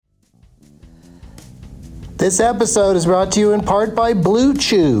This episode is brought to you in part by Blue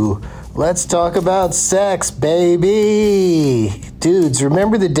Chew. Let's talk about sex, baby. Dudes,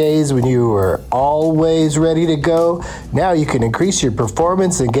 remember the days when you were always ready to go? Now you can increase your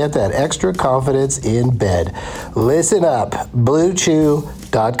performance and get that extra confidence in bed. Listen up,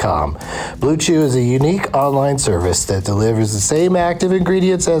 BlueChew.com. Blue Chew is a unique online service that delivers the same active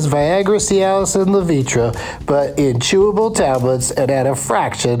ingredients as Viagra, Cialis, and Levitra, but in chewable tablets and at a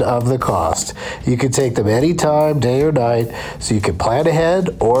fraction of the cost. You can take them anytime, day or night, so you can plan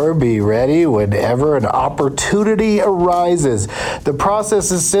ahead or be ready whenever an opportunity arises. The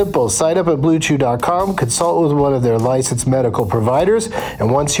process is simple. Sign up at BlueChew.com, consult with one of their licensed medical providers, and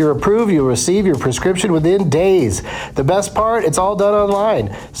once you're approved, you'll receive your prescription within days. The best part, it's all done online,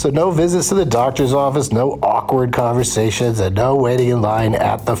 so no visits to the doctor's office, no awkward conversations, and no waiting in line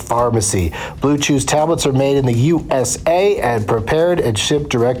at the pharmacy. Blue Chew's tablets are made in the USA and prepared and shipped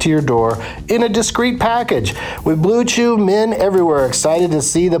direct to your door in a discreet package. With Blue Chew, men everywhere are excited to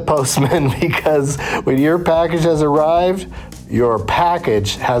see the postman because when your package has arrived, your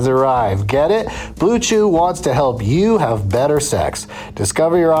package has arrived. Get it? Blue Chew wants to help you have better sex.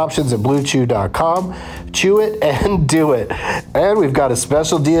 Discover your options at BlueChew.com. Chew it and do it. And we've got a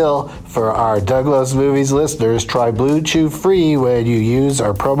special deal for our Doug Loves Movies listeners. Try Blue Chew free when you use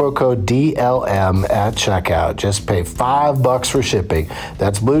our promo code DLM at checkout. Just pay $5 for shipping.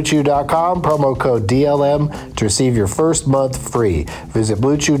 That's BlueChew.com, promo code DLM to receive your first month free. Visit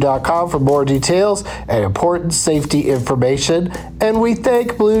BlueChew.com for more details and important safety information. And we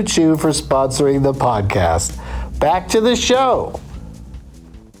thank Blue Chew for sponsoring the podcast. Back to the show.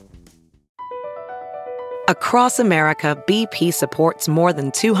 Across America, BP supports more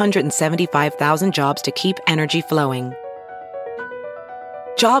than 275,000 jobs to keep energy flowing.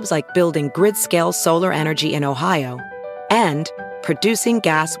 Jobs like building grid-scale solar energy in Ohio and producing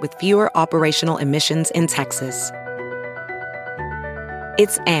gas with fewer operational emissions in Texas.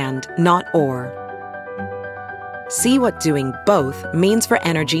 It's and, not or. See what doing both means for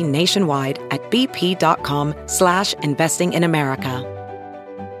energy nationwide at bp.com/investing in America.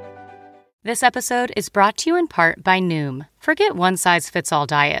 This episode is brought to you in part by Noom. Forget one-size-fits-all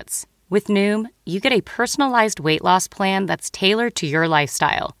diets. With Noom, you get a personalized weight loss plan that's tailored to your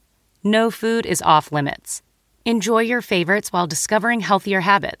lifestyle. No food is off-limits. Enjoy your favorites while discovering healthier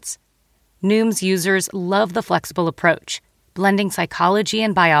habits. Noom's users love the flexible approach, blending psychology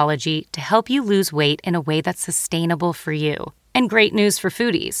and biology to help you lose weight in a way that's sustainable for you. And great news for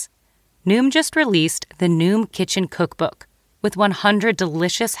foodies. Noom just released the Noom Kitchen Cookbook with 100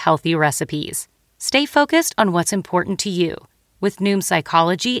 delicious, healthy recipes. Stay focused on what's important to you with Noom's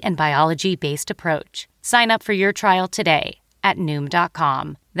psychology and biology-based approach. Sign up for your trial today at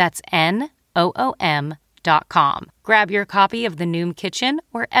Noom.com. That's NOOM.com. Grab your copy of the Noom Kitchen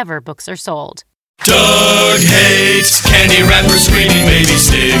wherever books are sold. Doug hates candy wrappers, screaming baby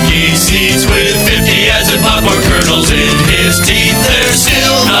sticky seeds with 50 acid popcorn kernels in his teeth. There's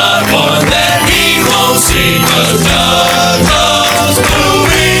still not one that he won't see, 'cause Doug loves movies.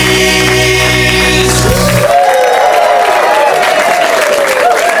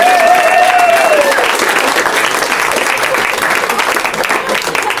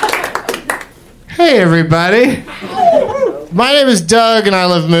 Hey everybody, my name is Doug and I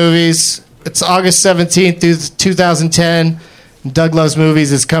love movies. It's August 17th, 2010. Doug Loves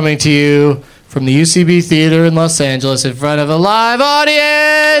Movies is coming to you from the UCB Theater in Los Angeles in front of a live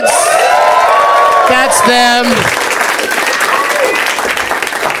audience. That's them.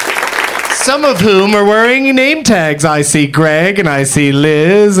 Some of whom are wearing name tags. I see Greg and I see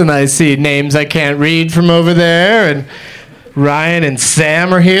Liz and I see names I can't read from over there. And Ryan and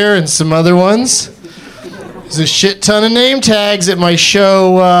Samm are here and some other ones. There's a shit ton of name tags at my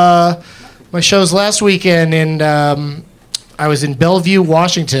show. My show's last weekend, and I was in Bellevue,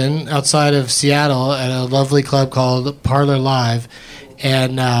 Washington, outside of Seattle, at a lovely club called Parlor Live.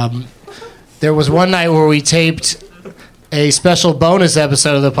 And there was one night where we taped a special bonus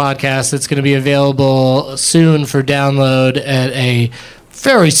episode of the podcast that's going to be available soon for download at a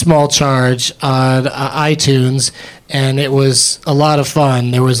very small charge on iTunes. And it was a lot of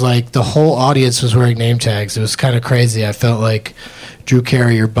fun. There was like the whole audience was wearing name tags. It was kind of crazy. I felt like Drew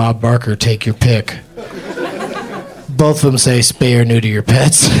Carey or Bob Barker, take your pick. Both of them say spay or neuter your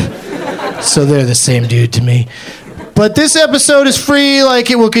pets. So they're the same dude to me. But this episode is free, like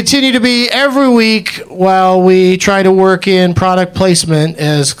it will continue to be every week while we try to work in product placement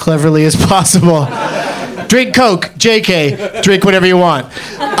as cleverly as possible. Drink Coke, JK, drink whatever you want.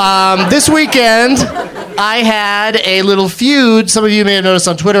 This weekend, I had a little feud. Some of you may have noticed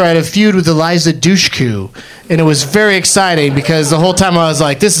on Twitter, I had a feud with Eliza Dushku. And it was very exciting because the whole time I was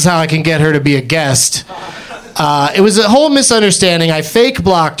like, this is how I can get her to be a guest It was a whole misunderstanding. I fake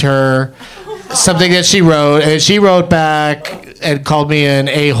blocked her, something that she wrote, and she wrote back and called me an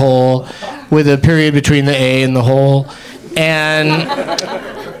a-hole with a period between the A and the hole. And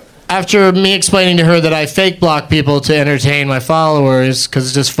after me explaining to her that I fake block people to entertain my followers, because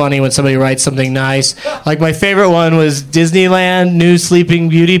it's just funny when somebody writes something nice. Like my favorite one was Disneyland, new Sleeping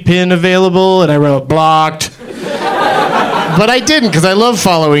Beauty pin available, and I wrote blocked. But I didn't, because I love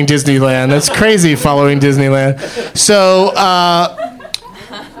following Disneyland. That's crazy, following Disneyland. So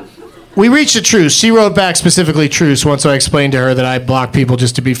we reached a truce. She wrote back specifically truce once I explained to her that I blocked people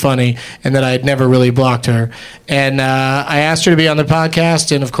just to be funny and that I had never really blocked her. And I asked her to be on the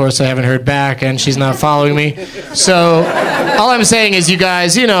podcast, and of course I haven't heard back, and she's not following me. So all I'm saying is, you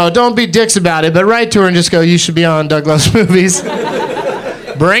guys, don't be dicks about it, but write to her and just go, you should be on Doug Loves Movies.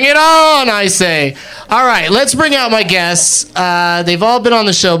 Bring it on, I say. All right, let's bring out my guests. They've all been on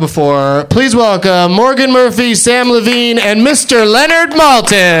the show before. Please welcome Morgan Murphy, Samm Levine, and Mr. Leonard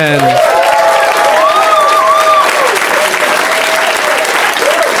Maltin.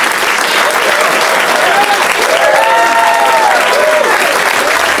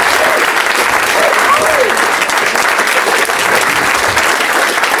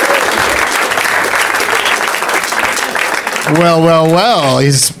 Well.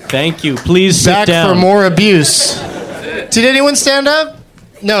 He's Thank you. Please sit back down. for more abuse. Did anyone stand up?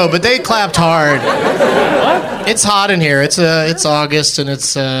 No, but they clapped hard. It's hot in here. It's August, and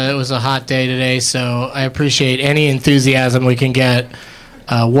it was a hot day today, so I appreciate any enthusiasm we can get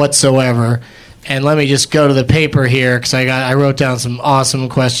whatsoever. And let me just go to the paper here, because I wrote down some awesome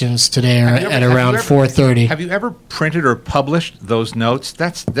questions today at around 4:30. Have you ever printed or published those notes?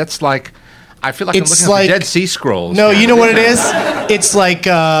 That's like, I feel like It's I'm looking like- at the Dead Sea Scrolls. No, you know what it is? It's like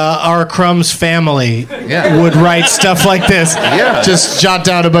our Crumbs family Yeah. would write stuff like this. Yeah. Just jot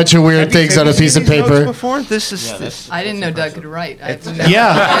down a bunch of weird things on a piece of paper. Before? This is. I didn't know Doug could write.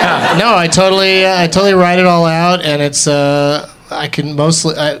 Yeah. No, I totally write it all out, and it's I can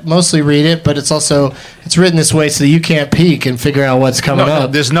mostly read it, but it's written this way so that you can't peek and figure out what's coming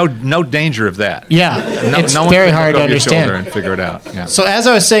up. There's no danger of that. Yeah, it's no one very can hard look to over your shoulder understand. and figure it out. Yeah. So as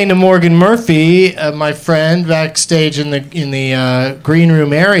I was saying to Morgan Murphy, my friend backstage in the green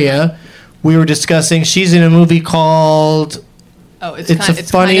room area, we were discussing. She's in a movie called. Oh, It's a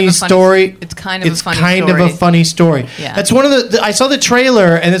funny story. It's kind of a funny kind story. of a funny story. Yeah. That's one of the. I saw the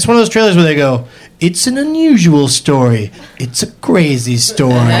trailer, and it's one of those trailers where they go, "It's an unusual story. It's a crazy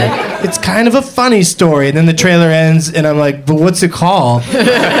story. It's kind of a funny story." And then the trailer ends, and I'm like, "But what's it called?"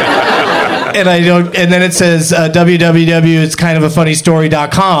 And I don't. And then it says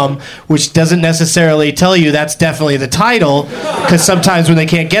www.itskindofaffunnystory.com, which doesn't necessarily tell you that's definitely the title, because sometimes when they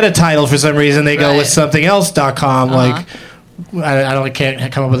can't get a title for some reason, they go Right. with something else.com, like. I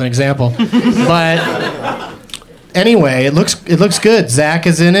can't come up with an example, but anyway, it looks good. Zach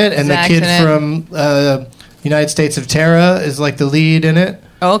is in it, and Zach's the kid in it. from United States of Terra is like the lead in it.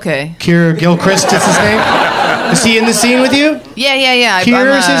 Oh, okay. Keir Gilchrist is his name. Is he in the scene with you? Yeah. Keir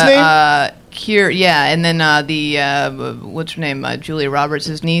is his name? Keir, yeah. And then what's her name? Julia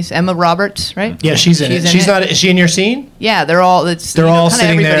Roberts' niece, Emma Roberts, right? Yeah, she's in it. She's not. Is she in your scene? Yeah, they're all. They're all kinda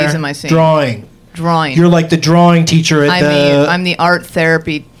sitting everybody's there in my scene. drawing. You're like the drawing teacher at I'm the art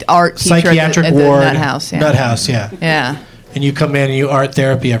teacher psychiatric at ward. Nut House. Yeah. Nut House, yeah. Yeah. And you come in and you art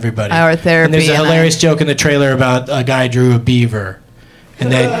therapy everybody. I art therapy, And there's a and hilarious joke in the trailer about a guy drew a beaver. And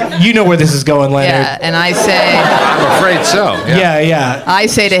then you know where this is going, Leonard. Yeah, and I say, I'm afraid so. Yeah. I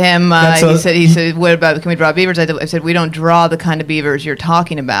say to him, he said, what about, can we draw beavers? I said, we don't draw the kind of beavers you're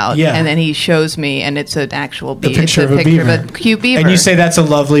talking about. Yeah. And then he shows me, and it's an actual beaver. picture it's of a beaver. Of a cute beaver. And you say that's a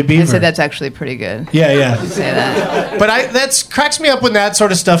lovely beaver. I said, that's actually pretty good. Yeah. Say that. But that cracks me up when that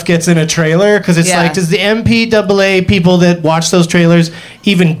sort of stuff gets in a trailer, because it's Yeah. like, does the MPAA people that watch those trailers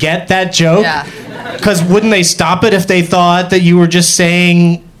even get that joke? Yeah. Because wouldn't they stop it if they thought that you were just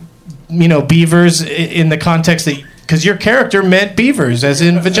saying, beavers in the context that, because your character meant beavers, as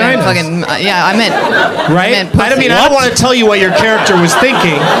in vagina. I meant. Right? I meant pussy. I don't want to tell you what your character was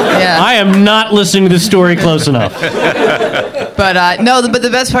thinking. Yeah. I am not listening to the story close enough. But but the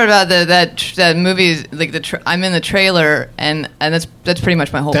best part about that movie is like I'm in the trailer, and that's pretty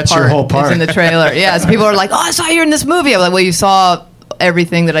much my whole part. That's your whole part. It's in the trailer. Yeah, so people are like, "Oh, I saw you in this movie." I'm like, "Well, you saw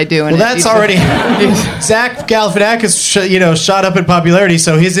everything that I do." Well, that's already Zach Galifianakis, shot up in popularity,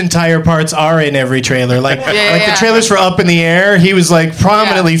 so his entire parts are in every trailer. The trailers for Up in the Air, he was like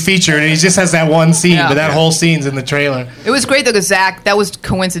prominently featured, and he just has that one scene, but that whole scene's in the trailer. It was great though, because Zach, that was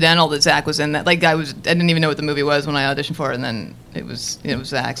coincidental that Zach was in that. Like I didn't even know what the movie was when I auditioned for it, and then it was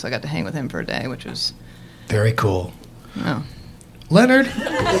Zach, so I got to hang with him for a day, which was very cool. Oh. Leonard,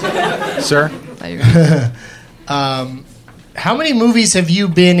 Sir? How many movies have you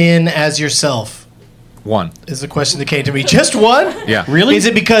been in as yourself? One. Is the question that came to me. Just one? Yeah. Really? Is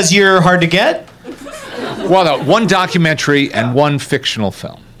it because you're hard to get? Well, no, one documentary and one fictional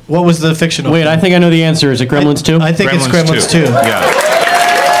film. What was the fictional Wait, film? I think I know the answer. Is it Gremlins 2? I think it's Gremlins 2. Yeah.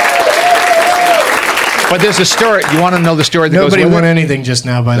 But there's a story. You want to know the story that Nobody goes with won it? anything just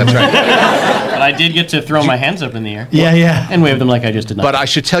now, by the way. That's right. But I did get to throw my hands up in the air. Yeah. And wave them like I just did not. But I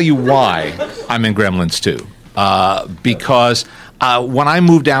should tell you why I'm in Gremlins 2. Because when I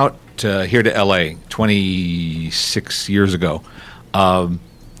moved out here to L.A. 26 years ago, I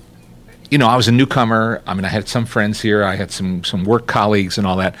was a newcomer. I mean, I had some friends here. I had some work colleagues and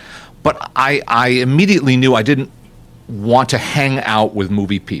all that. But I immediately knew I didn't want to hang out with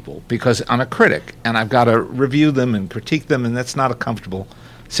movie people because I'm a critic and I've got to review them and critique them, and that's not a comfortable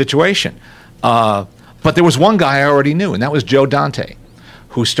situation. But there was one guy I already knew, and that was Joe Dante,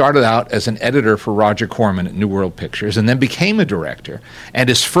 who started out as an editor for Roger Corman at New World Pictures and then became a director. And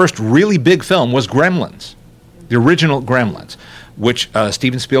his first really big film was Gremlins, the original Gremlins, which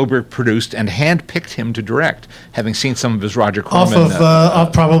Steven Spielberg produced and handpicked him to direct, having seen some of his Roger Corman. Off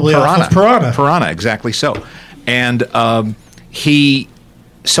of Piranha. Piranha, exactly so. And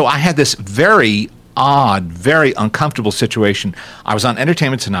so I had this very odd, very uncomfortable situation. I was on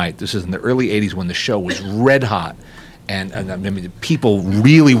Entertainment Tonight. This is in the early 80s when the show was red hot. And I mean, people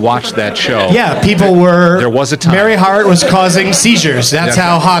really watched that show. Yeah, people were. There was a time. Mary Hart was causing seizures. That's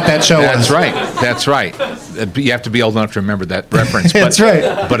how hot that show was. That's right. You have to be old enough to remember that reference. That's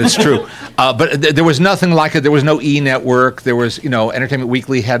right. But it's true. But there was nothing like it. There was no E! Network. There was, Entertainment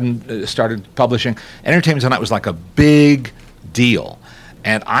Weekly hadn't started publishing. Entertainment Tonight was like a big deal.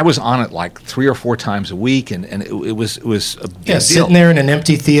 And I was on it like 3 or 4 times a week, and it was a big deal. Sitting there in an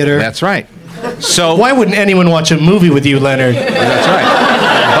empty theater. That's right. So why wouldn't anyone watch a movie with you, Leonard? That's right.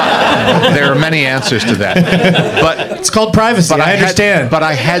 But there are many answers to that. But it's called privacy. I understand. But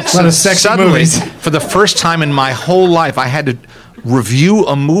I had a lot of sexy suddenly, movies. for the first time in my whole life, I had to review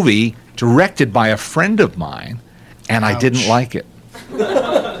a movie directed by a friend of mine, and I didn't like it.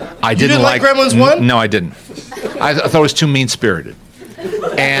 I didn't like Gremlins 1? No, I didn't. I thought it was too mean-spirited.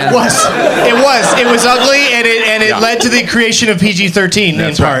 And it was ugly, and it led to the creation of PG-13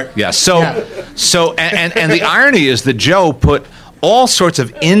 in part. Right. Yeah. So and the irony is that Joe put all sorts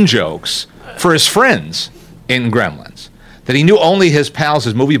of in-jokes for his friends in Gremlins that he knew only his pals,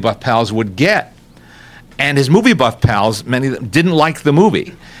 his movie buff pals, would get. And his movie buff pals, many of them, didn't like the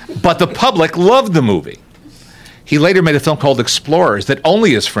movie, but the public loved the movie. He later made a film called Explorers that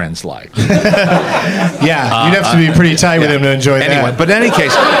only his friends liked. Yeah, you'd have to be pretty tight with him to enjoy that. But in any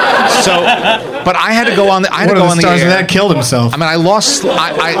case, but I had to go on the. I had to go on the stars air. of that killed himself. I mean, I lost.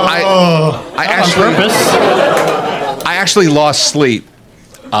 I actually lost sleep,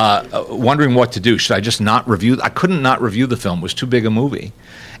 wondering what to do. Should I just not review? I couldn't not review the film. It was too big a movie.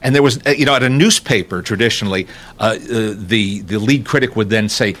 And there was, at a newspaper, traditionally, the lead critic would then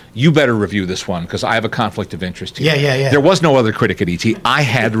say, "You better review this one because I have a conflict of interest here." Yeah. There was no other critic at ET. I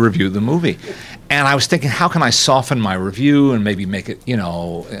had to review the movie. And I was thinking, how can I soften my review and maybe make it,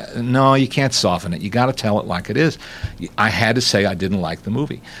 no, you can't soften it. You got to tell it like it is. I had to say I didn't like the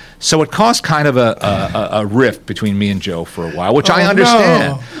movie. So it caused kind of a rift between me and Joe for a while, which I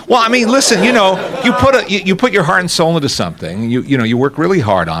understand. No. Well, I mean, listen, you put your heart and soul into something. You work really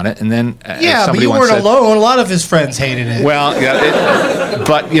hard on it, and then but you weren't alone. A lot of his friends hated it. Well, yeah,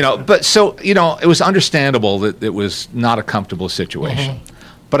 it was understandable that it was not a comfortable situation. Mm-hmm.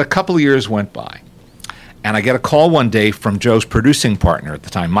 But a couple of years went by, and I get a call one day from Joe's producing partner at the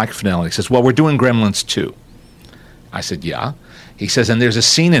time, Mike Finelli. He says, "Well, we're doing Gremlins 2." I said, "Yeah." He says, "And there's a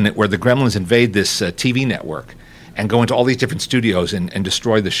scene in it where the Gremlins invade this TV network and go into all these different studios and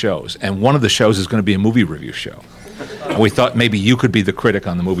destroy the shows. And one of the shows is going to be a movie review show. And we thought maybe you could be the critic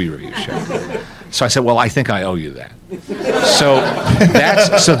on the movie review show." So I said, "Well, I think I owe you that." So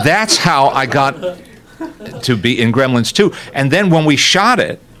that's how I got to be in Gremlins 2. And then when we shot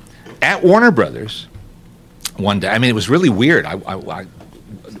it at Warner Brothers one day, I mean, it was really weird. I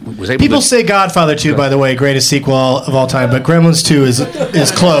was able People to say Godfather 2, by the way, greatest sequel of all time, but Gremlins 2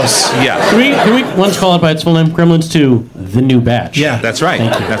 is close. Yeah. Can we once call it by its full name? Gremlins 2, The New Batch. Yeah. That's right.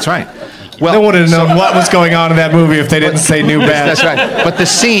 Thank you. That's right. Well, no one would have known what was going on in that movie if they didn't say New Batch. That's right. But the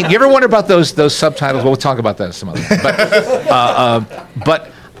scene, you ever wonder about those subtitles? Well, we'll talk about that some other time.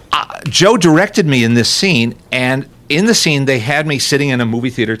 But Joe directed me in this scene, and in the scene, they had me sitting in a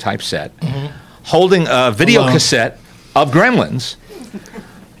movie theater type set, holding a video cassette of Gremlins,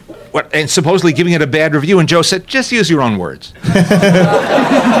 and supposedly giving it a bad review. And Joe said, just use your own words.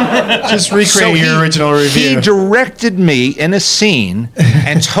 Just recreate your original review. He directed me in a scene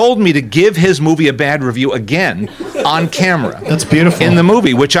and told me to give his movie a bad review again on camera. That's beautiful. In the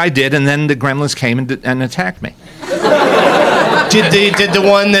movie, which I did, and then the Gremlins came and attacked me. Did the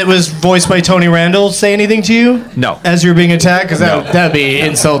one that was voiced by Tony Randall say anything to you? No. As you were being attacked? Because that'd be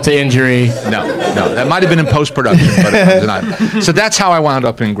insult to injury. No. That might have been in post-production, but it was not. So that's how I wound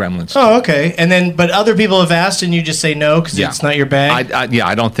up in Gremlins. Oh, okay. And then, but other people have asked and you just say no because it's not your bag?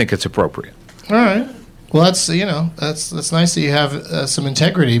 I don't think it's appropriate. All right. Well, that's that's nice that you have some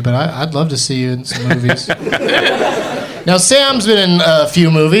integrity, but I'd love to see you in some movies. Now, Sam's been in a few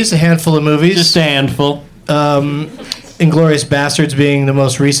movies, a handful of movies. Just a handful. Inglourious Bastards being the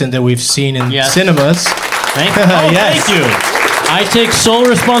most recent that we've seen in cinemas. Thank you. Thank you. I take sole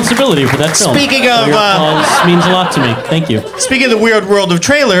responsibility for that film. Speaking of... Your applause means a lot to me. Thank you. Speaking of the weird world of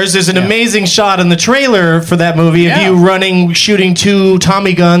trailers, there's an amazing shot in the trailer for that movie of you shooting two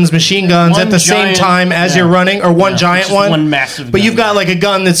Tommy guns, machine guns, at the same time as you're running, or one giant one. One massive gun. But you've got like a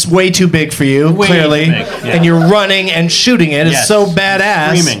gun that's way too big for you, clearly. Too big, and you're running and shooting it. It's so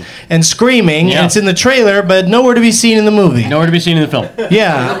badass. Screaming. And it's in the trailer, but nowhere to be seen in the movie. Nowhere to be seen in the film.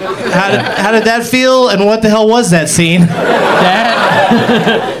 Yeah. How did that feel, and what the hell was that scene?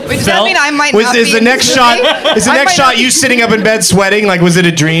 Wait, does that mean I might not is be the next shot? Is the next shot you sitting up in bed sweating? Like, was it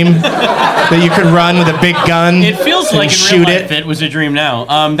a dream that you could run with a big gun? It feels like in shoot real life it was a dream. Now,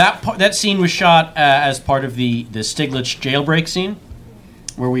 that scene was shot as part of the Stiglitz jailbreak scene,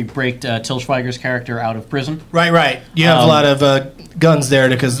 where we break Til Schweiger's character out of prison. Right. You have a lot of guns there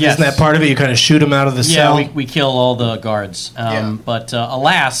because isn't that part of it? You kind of shoot them out of the cell. Yeah, we kill all the guards. But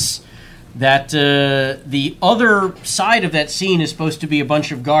alas. That the other side of that scene is supposed to be a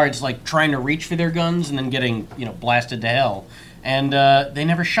bunch of guards like trying to reach for their guns and then getting blasted to hell, and they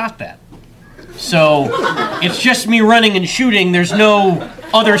never shot that. So it's just me running and shooting. There's no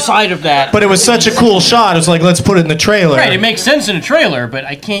other side of that. But it was such a cool shot. It was like, let's put it in the trailer. Right, it makes sense in a trailer, but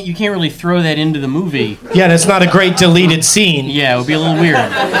you can't really throw that into the movie. Yeah, that's not a great deleted scene. Yeah, it would be a little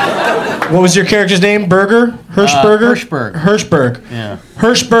weird. What was your character's name? Burger? Hirschberger? Hirschberg. Yeah.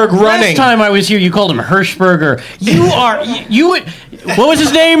 Hirschberg running. Last time I was here, you called him Hirschberger. You what was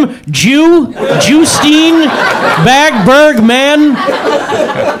his name? Jewstein? Bagberg, man?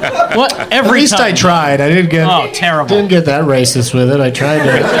 What? At least I tried. I didn't get... Oh, terrible. Didn't get that racist with it. I tried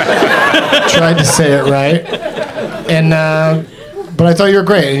to say it right. And but I thought you were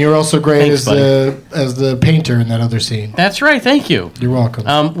great, and you were also great as the painter in that other scene. That's right. Thank you. You're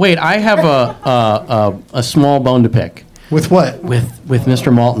welcome. Wait, I have a small bone to pick. With what? With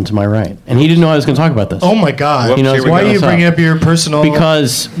Mr. Maltin to my right, and he didn't know I was going to talk about this. Oh my God! Whoops, why are you bringing up your personal?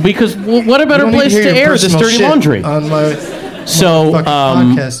 Because what a better place to air this dirty laundry on my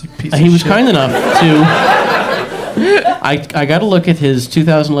podcast, you piece he of was shit. kind enough to. I got to look at his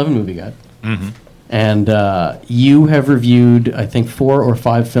 2011 movie guide, and you have reviewed I think 4 or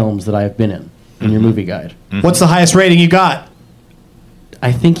 5 films that I have been in your movie guide. What's the highest rating you got?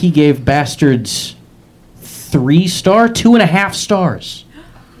 I think he gave Bastards 3-star, 2.5 stars.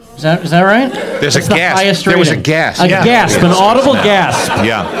 Is that right? There's a gasp. There was a gasp. A gasp, an audible gasp.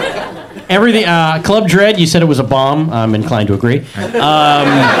 Yeah. Everything. Club Dread, you said it was a bomb. I'm inclined to agree.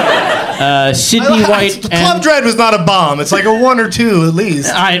 Sidney White. Club Dread was not a bomb. It's like a 1 or 2 at least.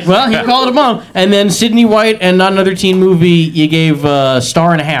 Well, he called it a bomb. And then Sidney White and Not Another Teen Movie, you gave 1.5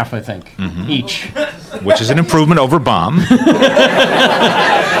 stars, I think, each. Which is an improvement over bomb.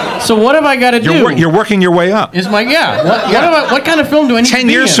 So what have I got to do? You're working your way up. What kind of film do I need to be 10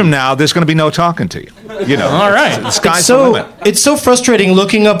 years in? from now, there's going to be no talking to you. All right. The sky's the limit. It's so frustrating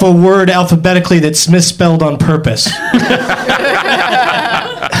looking up a word alphabetically that's misspelled on purpose.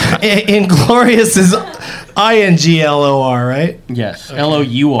 Inglorious is INGLOR, right? Yes,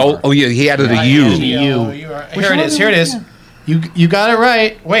 LOUR. Oh yeah, he added a U. Here it is. You got it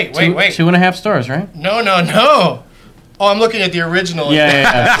right. Wait. 2.5 stars, right? No. Oh, I'm looking at the original.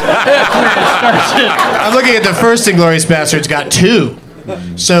 Yeah. I'm looking at the first Inglourious Bastards got 2.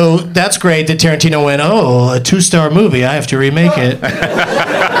 So that's great that Tarantino went, a 2-star movie, I have to remake it.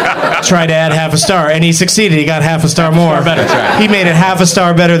 Try to add 0.5 star, and he succeeded. He got 0.5 star more. He made it 0.5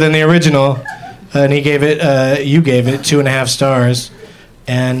 star better than the original, and he gave it. You gave it 2.5 stars.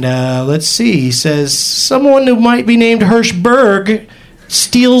 And let's see. He says someone who might be named Hirschberg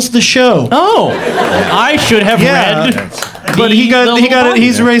steals the show. Oh, I should have read. But he got it.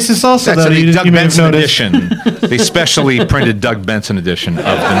 He's racist also. That's though. the Doug Benson edition, the specially printed Doug Benson edition of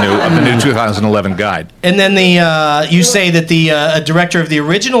the new 2011 guide. And then you say that the director of the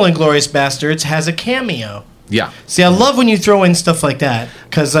original Inglourious Bastards has a cameo. Yeah. See, I love when you throw in stuff like that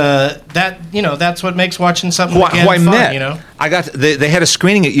because that's what makes watching something Who again I fun. met. They had a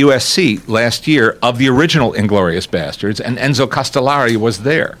screening at USC last year of the original Inglourious Bastards, and Enzo Castellari was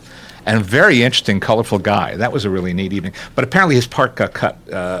there. And a very interesting, colorful guy. That was a really neat evening. But apparently his part got cut.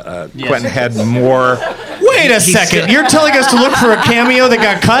 Quentin had more... Wait a second. You're telling us to look for a cameo that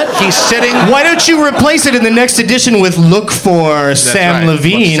got cut? He's sitting... Why don't you replace it in the next edition with look for Sam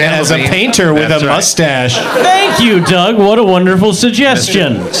Levine as a painter with a mustache? Thank you, Doug. What a wonderful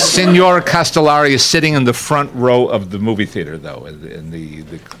suggestion. Signor Castellari is sitting in the front row of the movie theater, though, in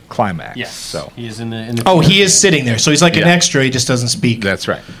the climax. Yes. So. He is in the Oh, he is sitting there. So he's like an extra. He just doesn't speak. That's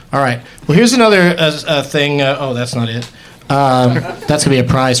right. All right. Well, here's another thing. That's not it. That's going to be a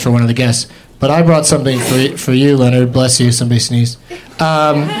prize for one of the guests. But I brought something for you, Leonard. Bless you. Somebody sneezed.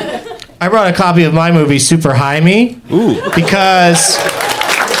 I brought a copy of my movie, Super High Me. Ooh. Because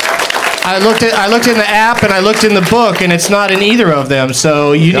I looked in the app and I looked in the book, and it's not in either of them.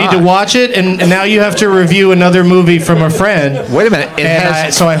 So you need to watch it, and now you have to review another movie from a friend. Wait a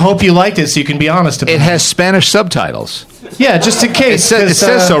minute. So I hope you liked it, so you can be honest about it. It has Spanish subtitles. Yeah, just in case. It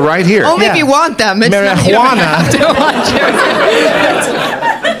says so right here. Only if you want them. It's not, you don't have to watch it.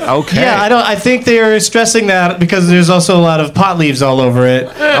 Okay. Yeah, I think they're stressing that because there's also a lot of pot leaves all over it.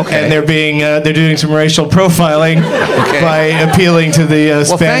 Okay. And they're doing some racial profiling by appealing to the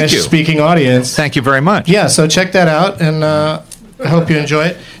Spanish-speaking audience. Thank you very much. Yeah, so check that out, and I hope you enjoy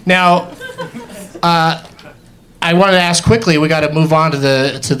it. Now, I wanted to ask quickly. We got to move on to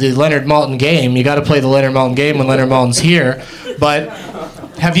the Leonard Maltin game. You got to play the Leonard Maltin game when Leonard Maltin's here. But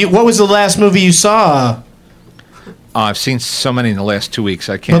what was the last movie you saw? I've seen so many in the last 2 weeks.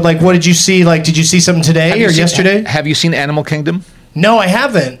 I can't. But what did you see? Did you see something today or yesterday? Have you seen Animal Kingdom? No, I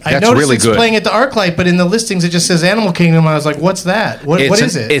haven't. I noticed really it's good. playing at the ArcLight, but in the listings it just says Animal Kingdom. I was like, "What's that? What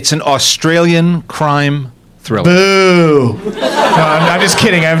is it?" It's an Australian crime thriller. Boo! No, I'm just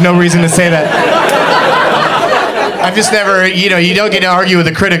kidding. I have no reason to say that. I've just never, you don't get to argue with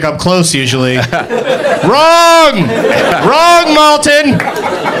a critic up close usually. Wrong, Maltin.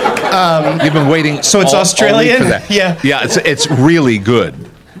 You've been waiting. So it's Australian. For that. Yeah. Yeah. It's really good.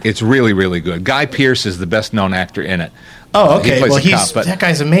 It's really, really good. Guy Pearce is the best known actor in it. Oh, okay. That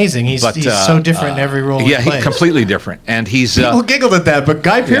guy's amazing. He's so different in every role he plays. Yeah, he's completely different. And he's... People giggled at that, but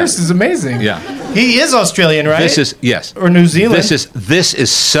Guy Pearce is amazing. Yeah. He is Australian, right? Yes. Or New Zealand.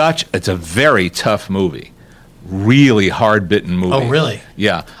 It's a very tough movie. Really hard-bitten movie. Oh, really?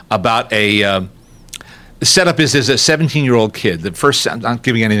 Yeah. About the setup is there's a 17-year-old kid. I'm not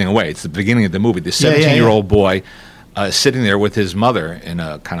giving anything away. It's the beginning of the movie. The 17-year-old boy sitting there with his mother in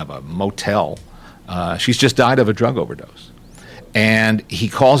a kind of a motel. She's just died of a drug overdose. And he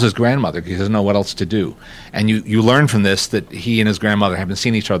calls his grandmother because he doesn't know what else to do. And you learn from this that he and his grandmother haven't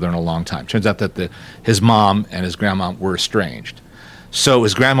seen each other in a long time. Turns out that his mom and his grandma were estranged. So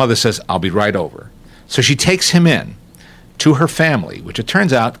his grandmother says, "I'll be right over." So she takes him in to her family, which it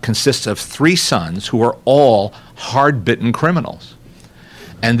turns out consists of 3 sons who are all hard-bitten criminals.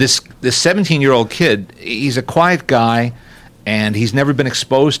 And this 17-year-old kid, he's a quiet guy, and he's never been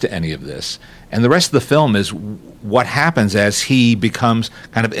exposed to any of this. And the rest of the film is what happens as he becomes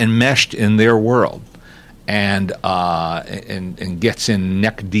kind of enmeshed in their world and gets in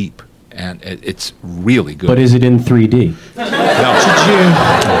neck deep. And it's really good. But is it in 3D? No.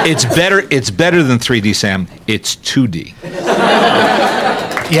 It's better than 3D, Sam. It's 2D.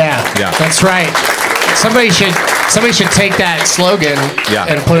 Yeah, that's right. Somebody should take that slogan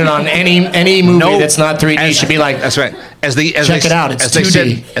and put it on any movie that's not 3D. Should be like, that's right. Check it out. It's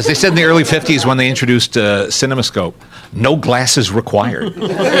 2D. As they said in the early 50s when they introduced CinemaScope, no glasses required.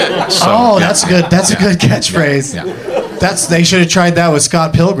 That's good. That's a good catchphrase. Yeah. They should have tried that with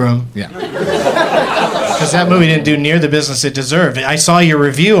Scott Pilgrim. Yeah. Because that movie didn't do near the business it deserved. I saw your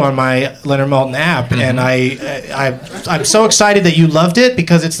review on my Leonard Maltin app, and I'm so excited that you loved it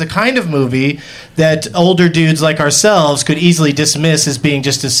because it's the kind of movie that older dudes like ourselves could easily dismiss as being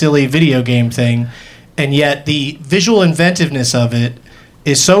just a silly video game thing, and yet the visual inventiveness of it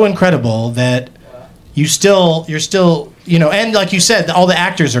is so incredible that you're still, and like you said, all the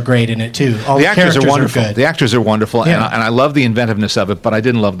actors are great in it too. All the actors are wonderful. good. The actors are wonderful, and I love the inventiveness of it, but I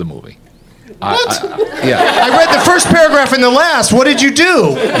didn't love the movie. What? I read the first paragraph and the last. What did you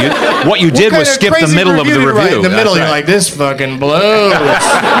do? What you did was skip the middle of the review. In the middle, you're like, this fucking blows.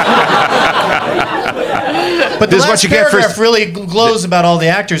 But the last paragraph really glows about all the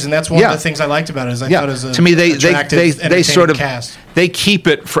actors, and that's one of the things I liked about it. Is I thought it was a to me they sort of cast. They keep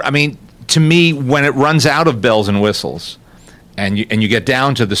it for. I mean, to me, when it runs out of bells and whistles, and you get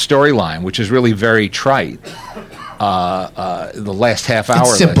down to the storyline, which is really very trite. The last half hour.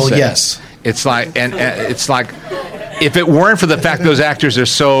 It's simple, yes. It's like, and it's like, if it weren't for the fact those actors are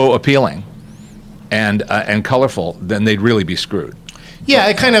so appealing and colorful, then they'd really be screwed. Yeah,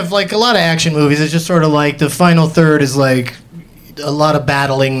 it kind of like a lot of action movies. It's just sort of like the final third is like a lot of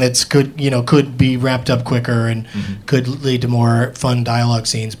battling that's could be wrapped up quicker and could lead to more fun dialogue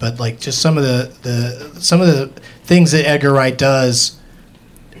scenes. But like just some of the things that Edgar Wright does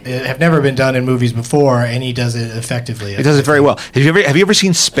have never been done in movies before, and he does it effectively. He does it very well. Have you ever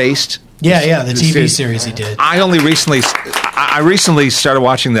seen Spaced? Yeah, the TV series he did. I recently started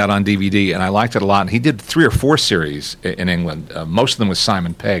watching that on DVD, and I liked it a lot. And he did 3 or 4 series in England, most of them with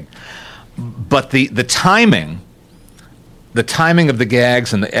Simon Pegg. But the timing of the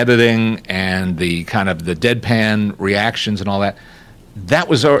gags and the editing and the kind of the deadpan reactions and all that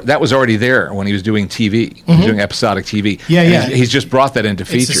was already there when he was doing TV. He was doing episodic TV. Yeah. He's just brought that into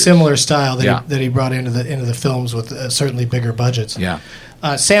features. It's a similar style that he brought into the films with certainly bigger budgets. Yeah.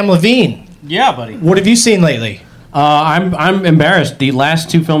 Samm Levine. Yeah, buddy. What have you seen lately? I'm embarrassed. The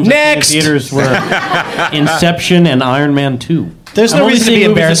last 2 films in theaters were Inception and Iron Man 2. There's no reason to be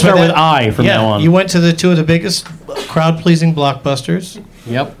embarrassed. Start with I from now on. You went to the 2 of the biggest crowd-pleasing blockbusters.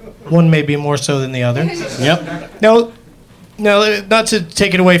 Yep. One maybe more so than the other. Yep. No, not to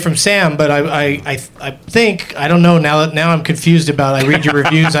take it away from Sam, but I think I don't know now I'm confused about. I read your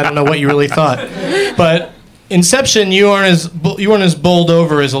reviews. I don't know what you really thought, but Inception, you aren't as bowled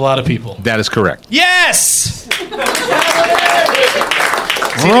over as a lot of people. That is correct. Yes.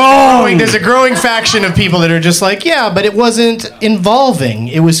 There's a growing faction of people that are just like, yeah, but it wasn't involving.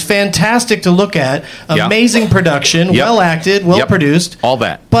 It was fantastic to look at. Amazing production, well acted, well produced. All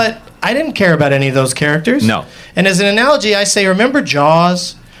that. But I didn't care about any of those characters. No. And as an analogy, I say, remember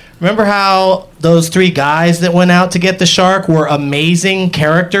Jaws? Remember how those 3 guys that went out to get the shark were amazing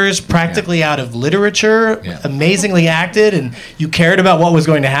characters, practically out of literature, amazingly acted, and you cared about what was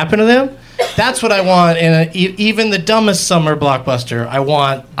going to happen to them? That's what I want in even the dumbest summer blockbuster. I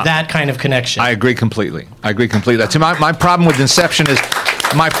want that kind of connection. I agree completely. See, my problem with Inception is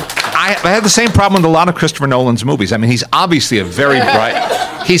I have the same problem with a lot of Christopher Nolan's movies. I mean, he's obviously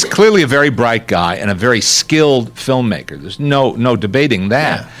he's clearly a very bright guy and a very skilled filmmaker. There's no debating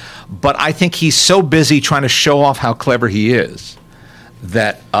that. Yeah. But I think he's so busy trying to show off how clever he is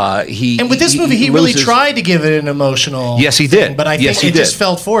that he. And with this movie, he really tried to give it an emotional. Yes, he did. But I think it just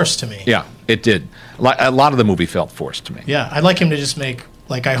felt forced to me. Yeah, it did. A lot of the movie felt forced to me. Yeah, I'd like him to just make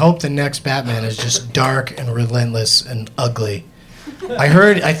I hope the next Batman is just dark and relentless and ugly. I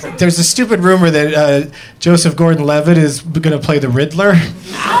heard there's a stupid rumor that Joseph Gordon-Levitt is going to play the Riddler.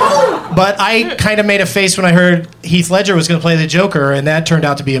 But I kind of made a face when I heard Heath Ledger was going to play the Joker, and that turned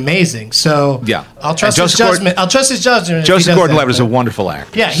out to be amazing. So I'll trust his judgment. Joseph Gordon-Levitt is a wonderful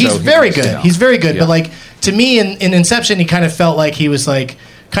actor. Yeah, he's very good. He's very good. Yeah. But to me, in Inception, he kind of felt like he was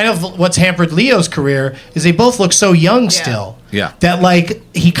kind of what's hampered Leo's career is they both look so young still. Yeah. That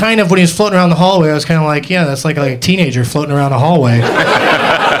he kind of, when he was floating around the hallway, I was kind of like, yeah, that's like a teenager floating around a hallway.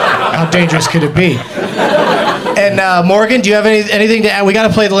 How dangerous could it be? And Morgan, do you have anything to add? We got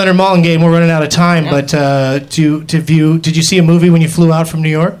to play the Leonard Maltin game. We're running out of time. But to view, did you see a movie when you flew out from New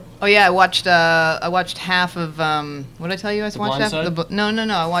York? Oh yeah, I watched half of what did I tell you? I watched half of the no.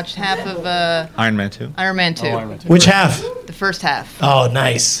 I watched half of Iron Man 2. Iron Man 2. Which half? The first half. Oh,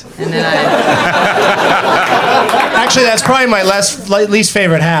 nice. And then actually, that's probably my least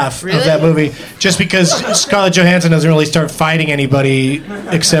favorite half of that movie, just because Scarlett Johansson doesn't really start fighting anybody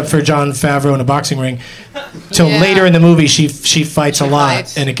except for Jon Favreau in a boxing ring. Till later in the movie, she fights a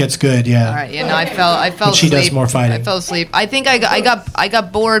lot, and it gets good. Yeah. All right. Yeah. No, I fell asleep. She does more fighting. I fell asleep. I think I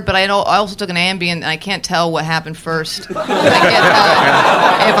got bored, but I also took an Ambien, and I can't tell what happened first. I can't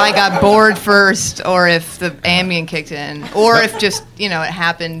tell if I got bored first, or if the Ambien kicked in, or if just it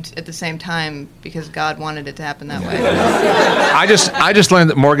happened at the same time because God wanted it to happen that way. I just learned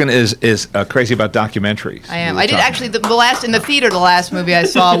that Morgan is crazy about documentaries. I am. I did actually the last in the theater. The last movie I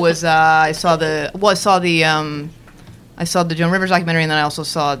saw was I saw the Joan Rivers documentary, and then I also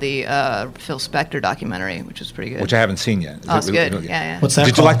saw the Phil Spector documentary, which was pretty good. Which I haven't seen yet. It's good. Yeah. What's that?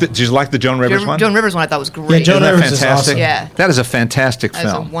 Did you like the Joan Rivers one? Joan Rivers one I thought was great. Yeah, Joan Rivers is awesome. Yeah. That is a fantastic film.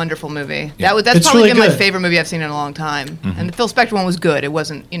 That's a wonderful movie. Yeah. That's probably really been my good. favorite movie I've seen in a long time. Mm-hmm. And the Phil Spector one was good. It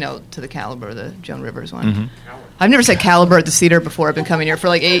wasn't, to the caliber of the Joan Rivers one. Mm-hmm. I've never said caliber at the theater before. I've been coming here for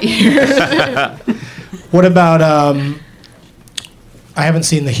 8 years. What about I haven't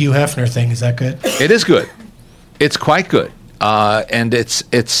seen the Hugh Hefner thing. Is that good? It is good. It's quite good. And it's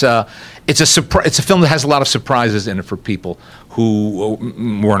it's a film that has a lot of surprises in it for people who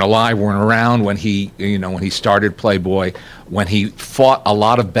weren't alive, weren't around when he started Playboy, when he fought a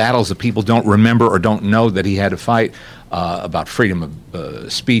lot of battles that people don't remember or don't know that he had to fight. About freedom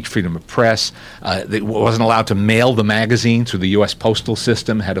of speech, freedom of press. They wasn't allowed to mail the magazine through the U.S. postal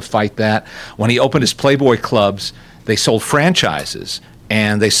system, had to fight that. When he opened his Playboy clubs, they sold franchises,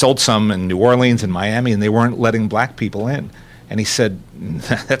 and they sold some in New Orleans and Miami, and they weren't letting black people in. And he said,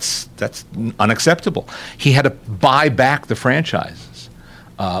 that's unacceptable. He had to buy back the franchises.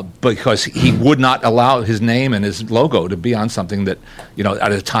 Because he would not allow his name and his logo to be on something that,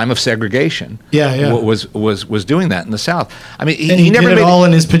 at a time of segregation, was doing that in the South. I mean, he never did it all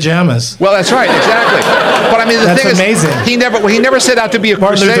in his pajamas. Well, that's right, exactly. But I mean, the thing amazing. Is, he never set out to be a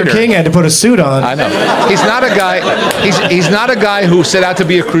Martin crusader. Luther King had to put a suit on. I know. He's not a guy. He's not a guy who set out to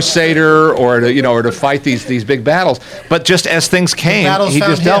be a crusader or to fight these big battles. But just as things came, he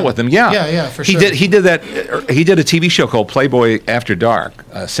just dealt with them. Yeah, for sure. He did that. He did a TV show called Playboy After Dark.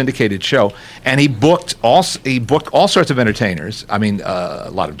 A syndicated show, and he booked all sorts of entertainers. I mean, a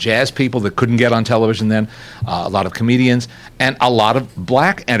lot of jazz people that couldn't get on television then, a lot of comedians, and a lot of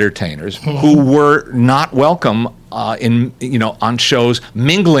black entertainers who were not welcome on shows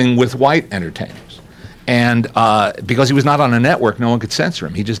mingling with white entertainers. And because he was not on a network, no one could censor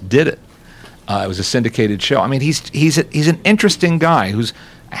him. He just did it. It was a syndicated show. I mean, he's an interesting guy who's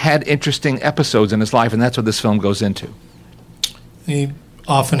had interesting episodes in his life, and that's what this film goes into. He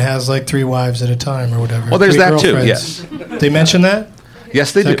often has like 3 wives at a time or whatever. Well, there's 3 that too. girlfriends. Yes. They mention that.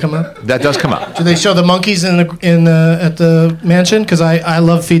 Yes, they do. Does that come up? That does come up. Do they show the monkeys at the mansion? Because I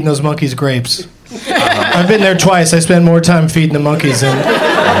love feeding those monkeys grapes. I've been there twice. I spend more time feeding the monkeys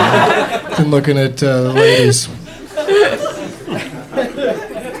than looking at the ladies.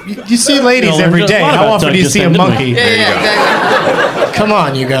 You see ladies every day. How often do you see a monkey? Exactly. Come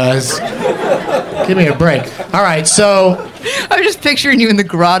on, you guys. Give me a break. All right, so I was just picturing you in the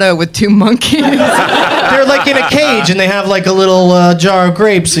grotto with 2 monkeys. they're like in a cage, and they have like a little jar of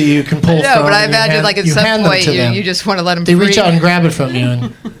grapes that you can pull from. No, but I imagine like at some point you just want to let them They free. reach out and grab it from you,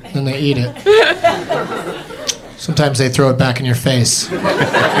 and then they eat it. Sometimes they throw it back in your face,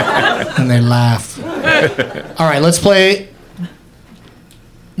 and they laugh. All right, let's play.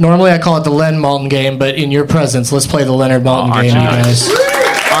 Normally I call it the Len Maltin game, but in your presence, let's play the Leonard Maltin game, you guys.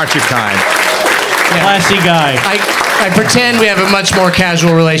 Aren't you kind? Classy guy. I pretend we have a much more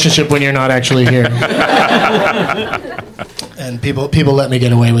casual relationship when you're not actually here. And people let me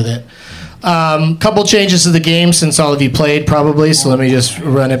get away with it. Couple changes to the game since all of you played, probably, so let me just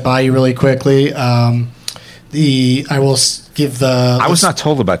run it by you really quickly. I will give the... I was not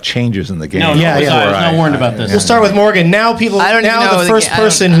told about changes in the game. I was not warned about this. We'll start with Morgan. Now know the first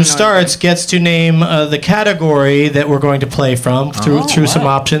person who starts gets to name the category that we're going to play from through some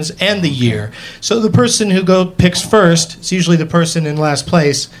options and the year. So the person who picks first, it's usually the person in last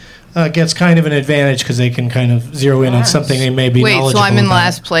place, gets kind of an advantage because they can kind of zero in on something they may be knowledgeable Wait, so I'm in about.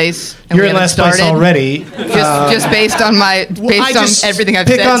 last place? And You're in last place already. Just based on everything I've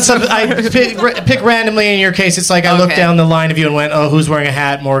pick said. on some. I pick randomly. In your case, it's like I looked down the line of you and went, "Oh, who's wearing a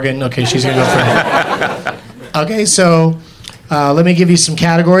hat?" Morgan. Okay, she's gonna go for a hat. Okay, so let me give you some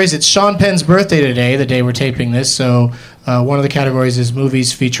categories. It's Sean Penn's birthday today, the day we're taping this. So one of the categories is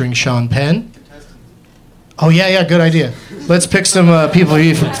movies featuring Sean Penn. Oh yeah, good idea. Let's pick some people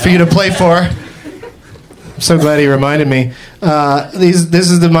for you to play for. I'm so glad he reminded me.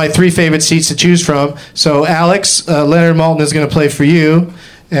 This is my 3 favorite seats to choose from. So Alex, Leonard Maltin is going to play for you,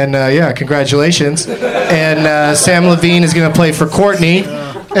 and congratulations. And Sam Levine is going to play for Courtney,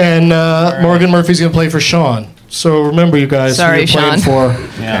 and Morgan Murphy's going to play for Sean. So remember, you guys, Sorry, who you're playing Sean.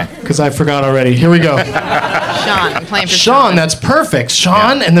 for, because I forgot already. Here we go. Sean, I'm playing for Sean, that's perfect.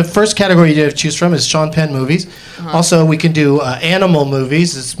 Sean, and the first category you have to choose from is Sean Penn movies. Also, we can do animal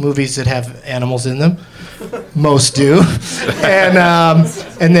movies. It's movies that have animals in them. Most do.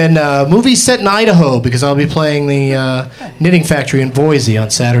 And then movies set in Idaho, because I'll be playing the Knitting Factory in Boise on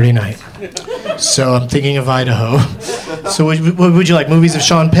Saturday night. So I'm thinking of Idaho. So what would you like, movies of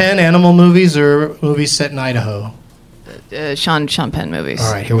Sean Penn, animal movies, or movies set in Idaho? Sean Penn movies.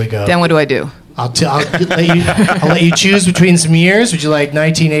 All right, here we go. Then what do I do? I'll let you choose between some years. Would you like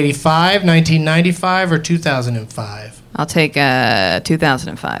 1985, 1995, or 2005? I'll take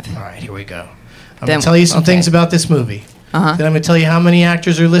 2005. All right, here we go. I'm going to tell you some things about this movie. Then I'm going to tell you how many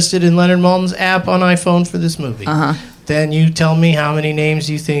actors are listed in Leonard Maltin's app on iPhone for this movie. Then you tell me how many names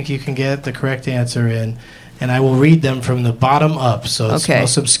you think you can get the correct answer in, and I will read them from the bottom up. So it's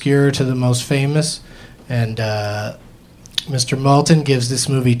most obscure to the most famous. And Mr. Maltin gives this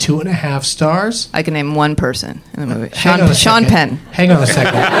movie 2.5 stars. I can name one person in the movie. Sean Penn. Hang on a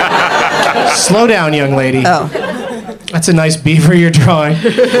second. Slow down, young lady. Oh. That's a nice beaver you're drawing.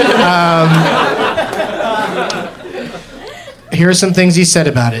 Here are some things he said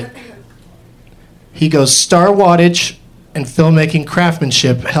about it. He goes, star wattage and filmmaking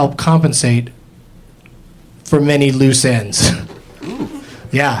craftsmanship help compensate for many loose ends.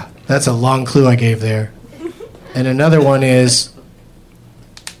 Yeah, that's a long clue I gave there. And another one is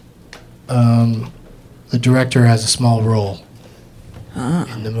the director has a small role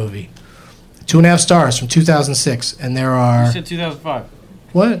in the movie. 2.5 stars from 2006, and there are... You said 2005.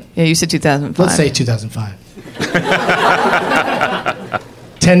 What? Yeah, you said 2005. Let's say 2005.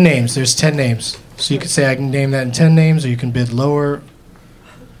 10 names. There's 10 names. So you could say I can name that in 10 names, or you can bid lower.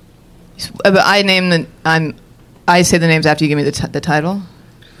 But I name the... I say the names after you give me the title?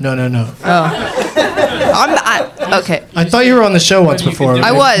 No. Okay. I thought you were on the show once before.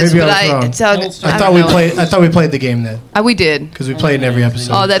 I was, Maybe but I was wrong. I thought we played the game then, we did. because we played in every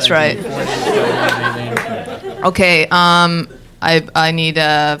episode. Oh, that's right. Okay. I need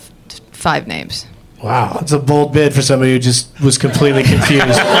 5 names. Wow, that's a bold bid for somebody who just was completely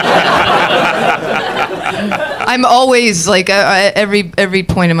confused. I'm always like every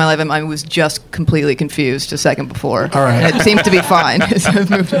point in my life I was just completely confused a second before. All right. And it seems to be fine.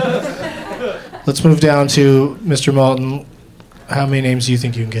 Let's move down to Mr. Maltin. How many names do you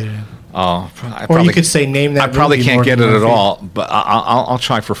think you can get it in? Or you could say name that. I probably movie, can't get Morgan it at Murphy. all, but I'll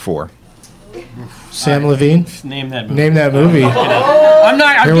try for 4. Sam Levine? Name that movie. Name that movie. I'm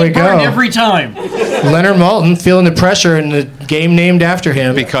Here we getting burned go. every time. Leonard Maltin feeling the pressure in the game named after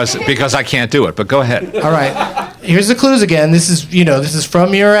him. Because I can't do it, but go ahead. All right. Here's the clues again. This is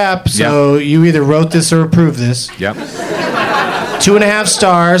from your app, so you either wrote this or approved this. Yep. 2.5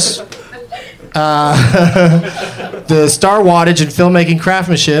 stars. The star wattage and filmmaking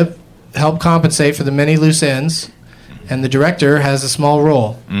craftsmanship help compensate for the many loose ends, and the director has a small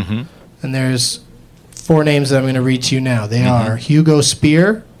role. Mm-hmm. And there's 4 names that I'm going to read to you now. They are Hugo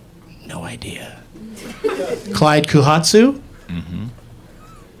Spear, no idea. Clyde Kuhatsu. Mm-hmm.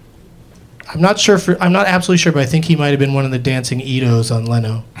 I'm not absolutely sure, but I think he might have been one of the dancing Itos on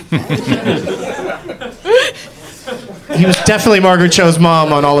Leno. He was definitely Margaret Cho's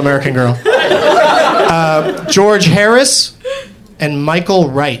mom on All American Girl. George Harris and Michael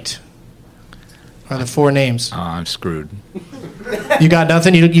Wright are the 4 names. Oh, I'm screwed. You got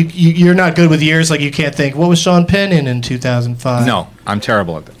nothing? You're not good with years, like you can't think, what was Sean Penn in 2005? No, I'm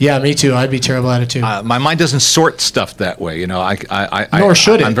terrible at that. Yeah, me too. I'd be terrible at it too. My mind doesn't sort stuff that way. Nor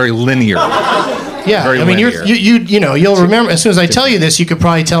should it. I'm very linear. Yeah, very I mean, linear. you'll remember, as soon as I tell you this, you could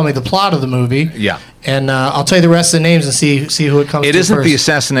probably tell me the plot of the movie. Yeah. And I'll tell you the rest of the names and see who it comes to It isn't first. the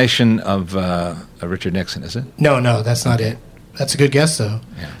assassination of Richard Nixon, is it? No, that's not it. That's a good guess, though.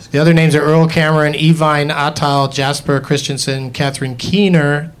 Yeah. The other names are Earl Cameron, Evine Attal, Jasper Christensen, Catherine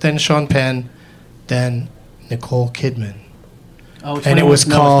Keener, then Sean Penn, then Nicole Kidman. Oh, and it was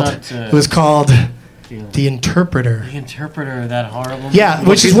called The Interpreter. The Interpreter, that horrible movie. Yeah,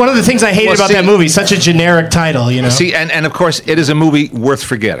 which is one of the things I hated about that movie. Such a generic title, See, and of course, it is a movie worth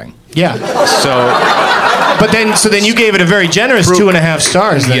forgetting. Yeah. So. But then you gave it a very generous 2.5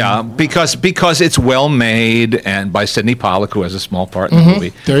 stars. Then. Yeah, because it's well made and by Sidney Pollack, who has a small part in the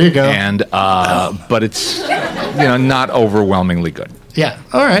movie. There you go. And but it's not overwhelmingly good. Yeah.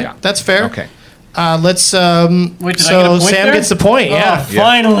 All right. Yeah. That's fair. Okay. Let's. Wait, did I get a point Sam there? gets the point. Oh, Yeah.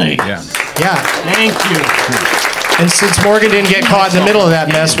 finally. Yeah. Yeah. Thank you. And since Morgan didn't get caught in the middle of that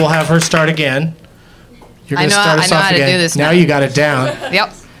mess, we'll have her start again. You're I going to know- start I us know off how to again. do this now now. you got it down.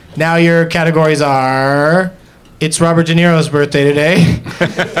 Yep. Now your categories are. It's Robert De Niro's birthday today.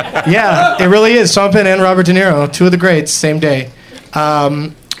 Yeah, it really is. Sean Penn and Robert De Niro, 2 of the greats, same day.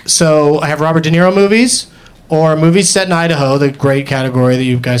 So I have Robert De Niro movies or movies set in Idaho, the great category that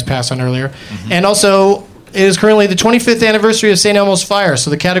you guys passed on earlier. And also, it is currently the 25th anniversary of St. Elmo's Fire. So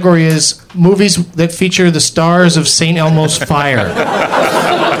the category is movies that feature the stars of St. Elmo's Fire.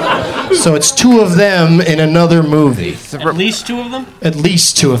 So it's 2 of them in another movie. At least 2 of them? At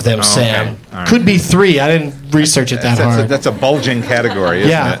least 2 of them, Sam. All right. Could be 3. I didn't research it that hard. That's a bulging category,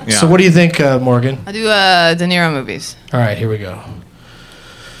 isn't Yeah. it? So what do you think, Morgan? I do De Niro movies. All right, here we go.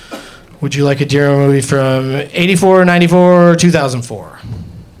 Would you like a De Niro movie from 84, 94, or 2004?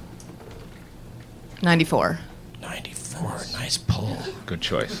 94. 94. Nice pull. Good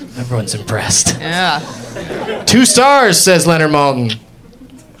choice. Everyone's impressed. Yeah. 2 stars, says Leonard Maltin.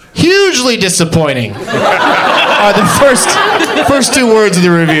 Hugely disappointing are the first 2 words of the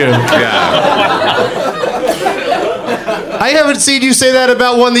review. Yeah. I haven't seen you say that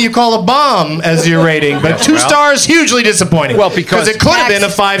about one that you call a bomb as your rating, but 2 stars, hugely disappointing. Well, because it could have been a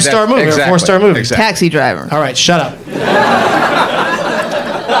 5-star movie or a 4-star movie. Exactly. Taxi Driver. All right, shut up.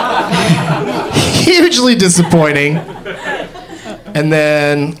 disappointing. And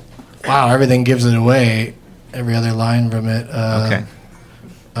then, wow, everything gives it away. Every other line from it. Okay.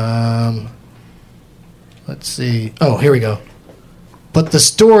 Let's see. Oh, here we go. But the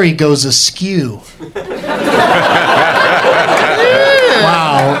story goes askew.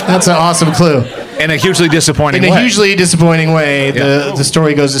 Wow, that's an awesome clue. In a hugely disappointing In way. a hugely disappointing way, Yeah. the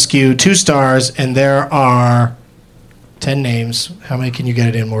story goes askew. 2 stars, and there are 10 names. How many can you get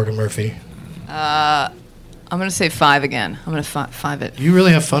it in, Morgan Murphy? I'm going to say 5 again. I'm going to 5 it. You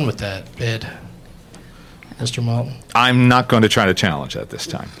really have fun with that bid, Mr. Maltin. I'm not going to try to challenge that this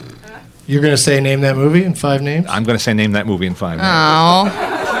time. You're going to say name that movie in 5 names? I'm going to say name that movie in 5 names. Oh,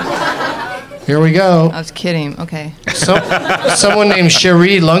 Here we go. I was kidding. Okay. Someone named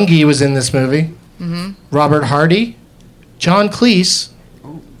Cherie Lungi was in this movie. Mm-hmm. Robert Hardy, John Cleese.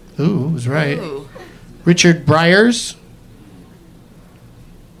 Ooh, was right. Ooh. Richard Bryars,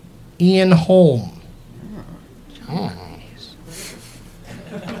 Ian Holm.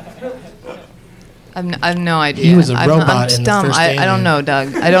 I have no idea. He was a I'm robot in the dumb. first I don't Alien. know,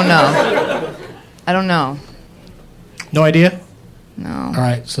 Doug. I don't know. I don't know. No idea? No. All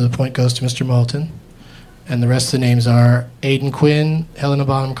right, so the point goes to Mr. Maltin. And the rest of the names are Aidan Quinn, Helena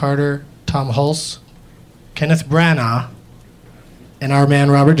Bonham Carter, Tom Hulse, Kenneth Branagh, and our man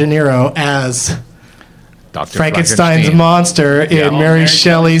Robert De Niro as Dr. Frankenstein's Frankenstein. monster in Mary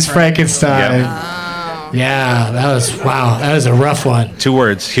Shelley's Frankenstein. Yep. Yeah, that was a rough one. 2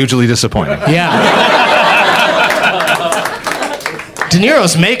 words, hugely disappointing. Yeah. De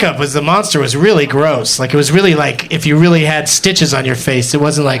Niro's makeup as the monster was really gross. Like, it was really like if you really had stitches on your face. It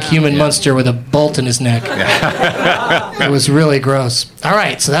wasn't like human monster with a bolt in his neck. It was really gross. All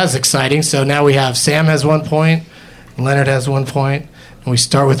right, so that was exciting. So now we have Sam has 1 point, Leonard has 1 point, and we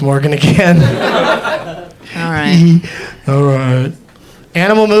start with Morgan again. All right. All right.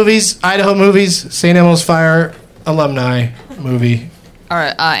 Animal movies, Idaho movies, St. Elmo's Fire alumni movie. All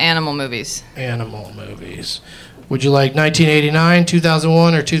right. Animal movies. Animal movies. Would you like 1989,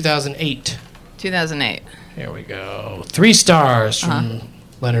 2001, or 2008? 2008. Here we go. 3 stars from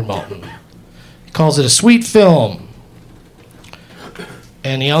Leonard Maltin. He calls it a sweet film.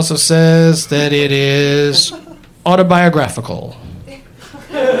 And he also says that it is autobiographical.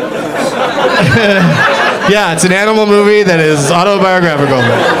 Yeah, it's an animal movie that is autobiographical.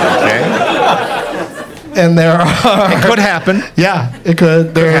 Okay. And there are... It could happen. Yeah, it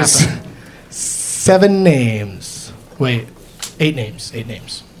could. There's 7 names. Wait, 8 names. 8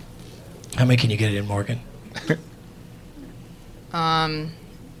 names. How many can you get it in, Morgan?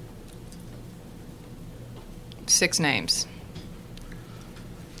 6 names.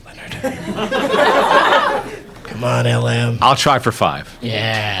 Leonard. Come on, LM. I'll try for 5.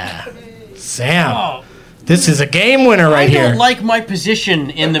 Yeah. Sam. This is a game winner right I here. don't like my position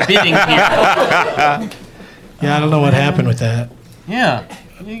in the bidding here. Yeah, I don't know what happened with that. Yeah.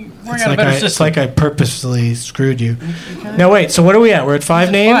 It's like I purposely screwed you. Now wait, so what are we at? We're at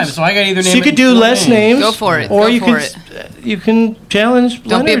 5 names. 5, so I got either name So you could do less names. Go for it. Or Go you for can it. you can challenge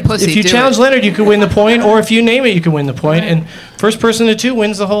Don't be a Leonard. pussy, If you do challenge it. Leonard, you could win the point. Or if you name it, you can win the point. And first person to 2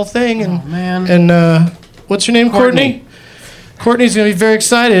 wins the whole thing. And man. And what's your name, Courtney? Courtney's gonna be very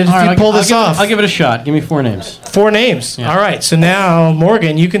excited if you pull this off. I'll give it a shot. Give me 4 names. 4 names. Yeah. All right. So now,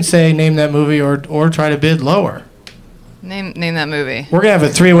 Morgan, you can say name that movie or try to bid lower. Name that movie. We're gonna have a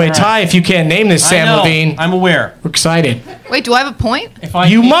 3-way tie if you can't name this, Sam I know. Levine. I'm aware. We're excited. Wait, do I have a point? If I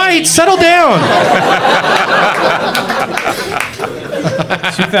You can't might name- settle down.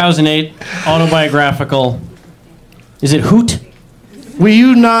 2008 autobiographical. Is it Hoot? Will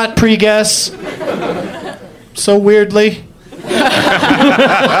you not pre-guess so weirdly?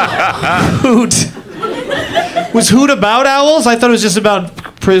 Hoot. Was Hoot about owls? I thought it was just about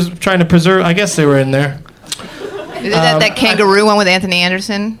trying to preserve. I guess they were in there. Is it that kangaroo one with Anthony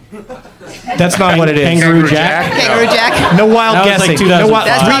Anderson? That's not what it is. Kangaroo Jack? Kangaroo Jack? No wild That was like guessing. 2005.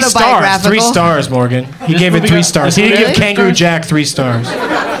 That's 3 not stars. autobiographical. 3 stars, Morgan. He This gave it movie 3 got- stars. He this didn't give movie? Kangaroo Jack 3 stars.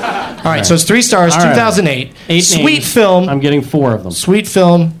 All right, so it's 3 stars. All right. 2008. 8 Sweet names. film. I'm getting 4 of them. Sweet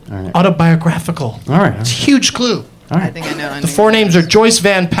film. All right. Autobiographical. All right. It's a huge clue. I think I know. The 4 names are Joyce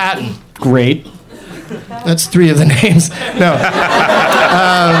Van Patten. Great. That's 3 of the names. No.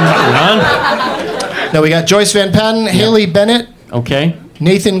 No, we got Joyce Van Patten, Haley Bennett, Okay.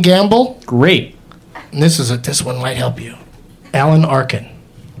 Nathan Gamble, Great. and this one might help you. Alan Arkin.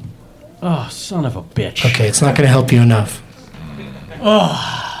 Oh, son of a bitch. Okay, it's not going to help you enough.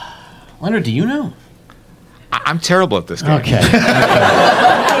 Leonard, do you know? I'm terrible at this game. Okay.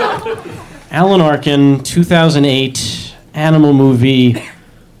 Alan Arkin, 2008 animal movie,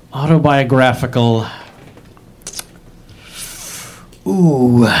 autobiographical.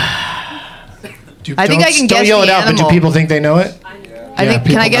 Ooh. I think I can guess Don't yell the it out, but animal. do people think they know it? I think.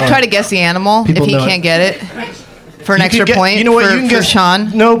 Can I try to guess the animal People if he know it. can't get it for an You can extra point? You know what? For, You can for guess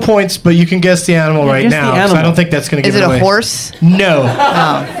Sean. no points, but you can guess the animal right guess the now. So I animal. don't think that's going to give Is it it away. a horse? No.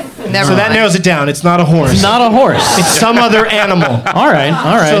 Oh, never So that mind. narrows it down. It's not a horse. It's not a horse. It's some other animal. All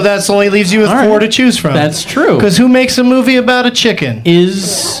right. So that's only leaves you with All right. 4 to choose from. That's true. Because who makes a movie about a chicken?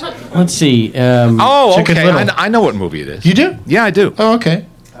 Let's see. Oh, Chicken okay. Little. I know what movie it is. You do? Yeah, I do. Oh, okay.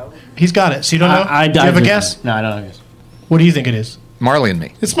 He's got it. So you don't know? Do you have a guess? No, I don't have a guess. What do you think it is? Marley and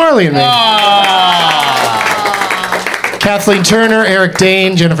Me. It's Marley and Me. Kathleen Turner, Eric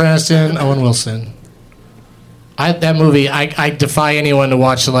Dane, Jennifer Aniston, Owen Wilson. That movie, I defy anyone to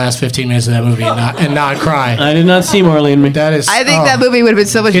watch the last 15 minutes of that movie and not cry. I did not see Marley and Me. That is. I think that movie would have been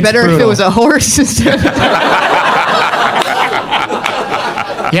so much It's better if it brutal. was a horse instead of.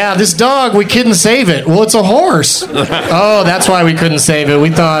 Yeah, this dog, we couldn't save it. Well, it's a horse. Oh, that's why we couldn't save it. We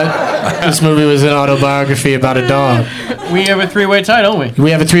thought this movie was an autobiography about a dog. We have a 3-way tie, don't we?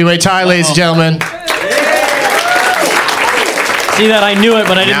 We have a 3-way tie, ladies and gentlemen. See that? I knew it,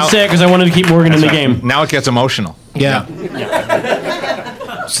 but I didn't Now- say it because I wanted to keep Morgan in the game. Now it gets emotional. Yeah.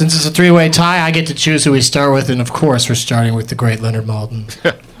 Since it's a 3-way tie, I get to choose who we start with, and of course, we're starting with the great Leonard Maltin.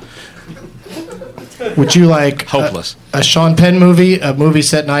 Would you like Hopeless. a Sean Penn movie, a movie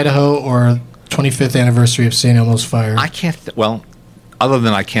set in Idaho, or 25th anniversary of St. Elmo's Fire? I can't. Other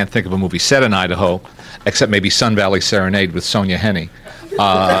than I can't think of a movie set in Idaho, except maybe Sun Valley Serenade with Sonia Henney. Is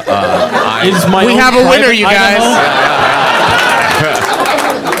my We own have a winner, private you Idaho? guys.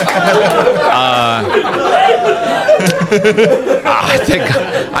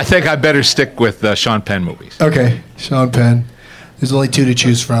 I think I better stick with Sean Penn movies. Okay, Sean Penn. There's only 2 to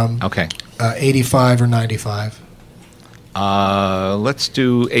choose from. Okay. 85 or 95. Let's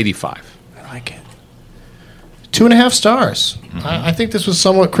do 85. I like it. 2.5 stars. I think this was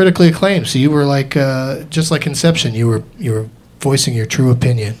somewhat critically acclaimed. So you were like, just like Inception, you were voicing your true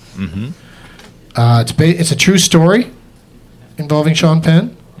opinion. Mm-hmm. It's a true story involving Sean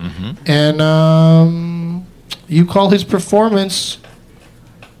Penn, and you call his performance,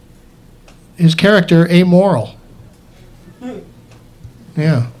 his character, amoral.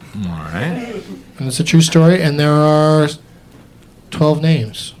 Yeah. All right. And it's a true story, and there are 12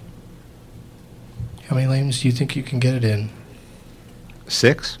 names. How many names do you think you can get it in?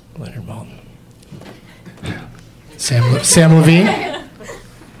 6. Leonard Maltin. Sam Levine?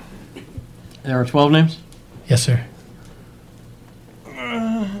 There are 12 names? Yes, sir.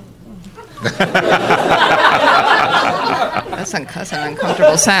 That's an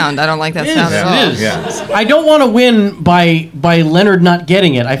uncomfortable sound. I don't like that sound at all. It is. I don't want to win by Leonard not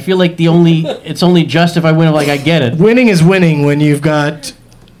getting it. I feel like it's only just if I win if I get it. Winning is winning when you've got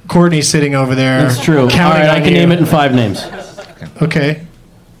Courtney sitting over there. That's true. All Counting right, I on can you. name it in 5 names. Okay.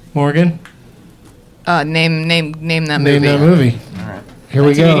 Morgan? Name that Name movie. that movie. All right. Here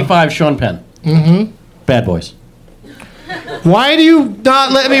we go. 1985, Sean Penn. Mm-hmm. Bad Boys. Why do you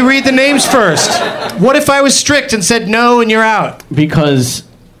not let me read the names first? What if I was strict and said no and you're out? Because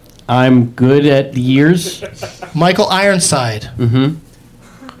I'm good at the years. Michael Ironside. Mm-hmm.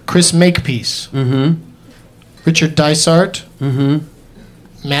 Chris Makepeace. Mm-hmm. Richard Dysart.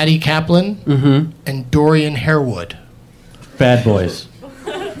 Mm-hmm. Maddie Kaplan. Mm-hmm. And Dorian Harewood. Bad Boys.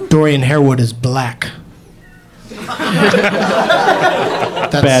 Dorian Harewood is black.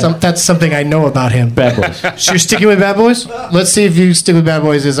 That's something I know about him. Bad Boys. So you're sticking with Bad Boys? Let's see if you stick with Bad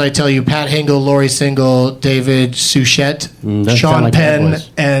Boys as I tell you. Pat Hingle, Laurie Single, David Suchet, doesn't sound Sean like Bad Penn, Boys.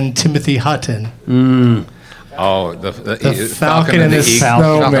 and Timothy Hutton. Oh, the Falcon and the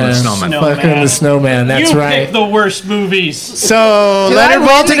Snowman. Snowman. Falcon and the Snowman, that's you right. pick the worst movies. So Did Leonard I win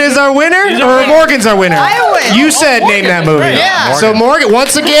Maltin the- is our winner, He's or our winner. Morgan's our winner? I win. You said name that movie. Yeah. So Morgan,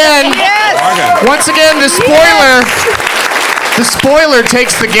 once again, Yes. once again, the spoiler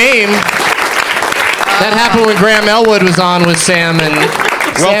takes the game. That happened when Graham Elwood was on with Sam, and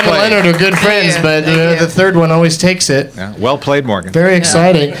Sam and played. Leonard are good friends, you. but Thank you. the third one always takes it. Yeah, well played, Morgan. Very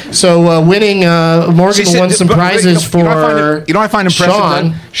exciting. So winning, Morgan She said- won some but- prizes you know what I find for you know what I find impressive? Sean.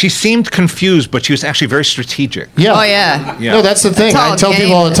 Glenn? She seemed confused, but she was actually very strategic. Yeah. Oh yeah. Yeah. No, that's the thing. It's all I tell game.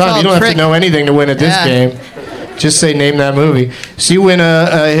 people all the It's time, all you don't have trick. to know anything to win at this Yeah. game. Just say name that movie. So you win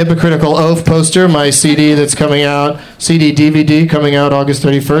a Hypocritical Oath poster, my CD that's coming out, CD DVD coming out August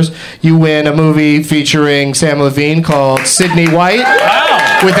 31st. You win a movie featuring Sam Levine called Sydney White.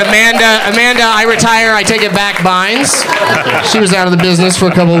 With Amanda, I retire, I take it back Bynes. She was out of the business for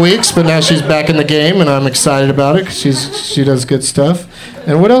a couple of weeks, but now she's back in the game, and I'm excited about it because she does good stuff.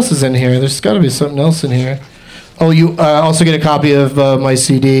 And what else is in here? There's got to be something else in here. Oh, you also get a copy of my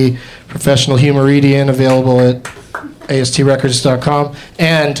CD, Professional Humoridian, available at ASTrecords.com,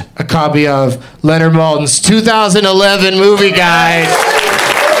 and a copy of Leonard Maltin's 2011 movie guide.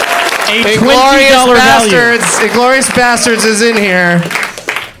 Inglorious Bastards. Inglorious Bastards is in here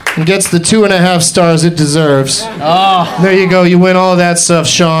and gets the 2.5 stars it deserves. Oh. There you go. You win all that stuff,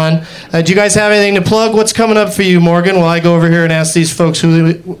 Sean. Do you guys have anything to plug? What's coming up for you, Morgan, while I go over here and ask these folks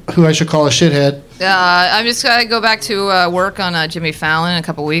who I should call a shithead? I'm just going to go back to work on Jimmy Fallon in a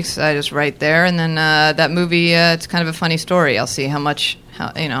couple weeks. I just write there. And then that movie, it's kind of a funny story. I'll see how much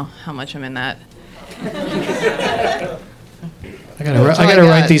I'm in that. I gotta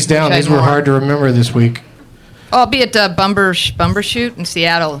write these down. These were hard to remember this week. Oh, I'll be at Bumbershoot in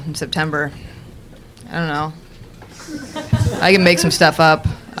Seattle in September. I don't know. I can make some stuff up.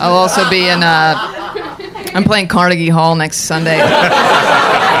 I'll also be in. I'm playing Carnegie Hall next Sunday.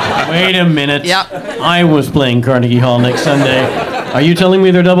 Wait a minute. Yep. I was playing Carnegie Hall next Sunday. Are you telling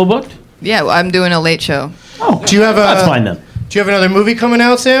me they're double booked? Yeah, I'm doing a late show. Oh, do you have that's fine then. Do you have another movie coming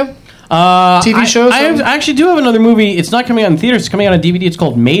out, Sam? TV shows? I actually do have another movie. It's not coming out in theaters. It's coming out on DVD. It's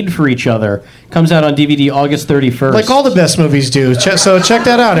called Made for Each Other. Comes out on DVD August 31st. Like all the best movies do. So check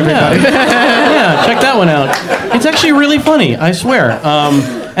that out, everybody. Yeah, check that one out. It's actually really funny, I swear.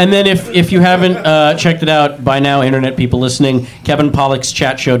 And then if you haven't checked it out by now, internet people listening,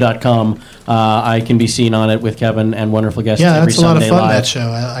 KevinPollocksChatShow.com. I can be seen on it with Kevin and wonderful guests every Sunday live. Yeah, that's a lot of fun, that show.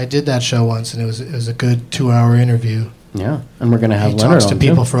 I did that show once, and it was a good 2-hour interview. Yeah, and we're going to have he Leonard talks to on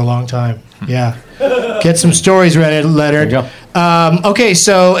people too. for a long time. Yeah. Get some stories ready, Leonard. There you go. Okay,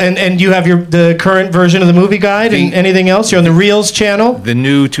 so, and you have the current version of the movie guide and anything else? You're on the Reels channel? The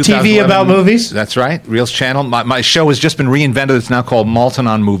new 2011 TV about movies? That's right, Reels channel. My show has just been reinvented. It's now called Maltin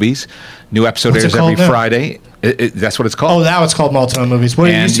on Movies. New episode airs every Friday. That's what it's called. Oh, now it's called Maltin on Movies. What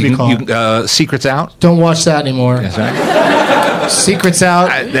did it used to be called? Secrets Out. Don't watch that anymore. That's right. Secrets Out.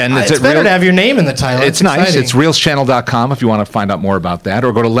 It's better to have your name in the title. It's nice. It's reelschannel.com if you want to find out more about that.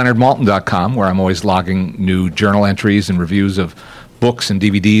 Or go to leonardmaltin.com, where I'm always logging new journal entries and reviews of books and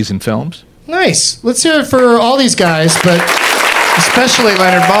DVDs and films. Nice. Let's hear it for all these guys, but especially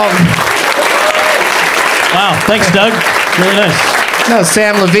Leonard Maltin. Wow. Thanks, Doug. Really nice. No,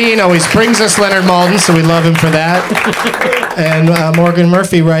 Sam Levine always brings us Leonard Maltin, so we love him for that. And Morgan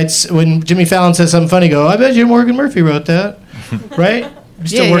Murphy writes, when Jimmy Fallon says something funny, go, I bet you Morgan Murphy wrote that. Right? You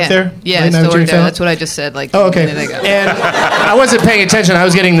still work there? Yeah, I still work there. That's what I just said. Oh, okay. And I wasn't paying attention. I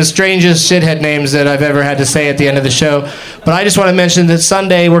was getting the strangest shithead names that I've ever had to say at the end of the show. But I just want to mention that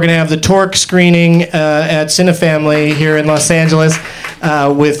Sunday we're going to have the Torque screening at Cinefamily here in Los Angeles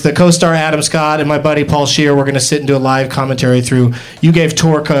with the co-star Adam Scott and my buddy Paul Scheer. We're going to sit and do a live commentary through. You gave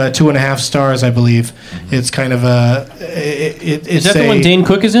Torque 2.5 stars, I believe. It's kind of a... Is that the one Dane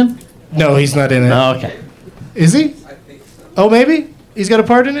Cook is in? No, he's not in it. Oh, okay. Is he? Oh, maybe? He's got a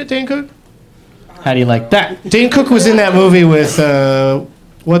part in it, Dane Cook? How do you like that? Dane Cook was in that movie with,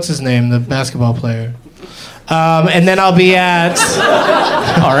 what's his name, the basketball player. And then I'll be at...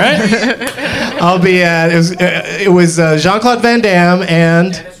 All right. I'll be at... It was Jean-Claude Van Damme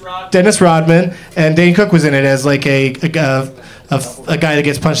and Dennis Rodman, and Dane Cook was in it as like a guy that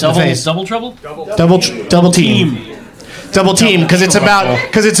gets punched in the face. Double trouble? Double team. Double team, because it's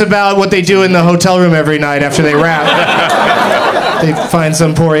about what they do in the hotel room every night after they rap. They find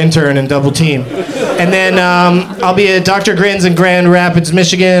some poor intern and double team. And then I'll be at Dr. Grin's in Grand Rapids,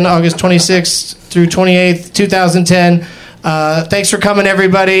 Michigan, August 26th through 28th, 2010. Thanks for coming,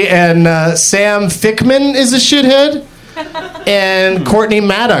 everybody. And Sam Fickman is a shithead. And Courtney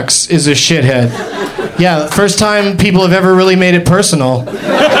Maddox is a shithead. Yeah, first time people have ever really made it personal.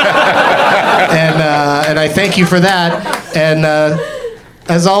 And I thank you for that. And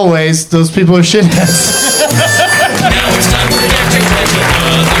as always, those people are shitheads. Now it's time for Nick to catch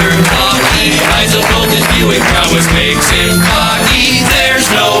another body. Eyes of gold, his viewing prowess makes him cocky. There's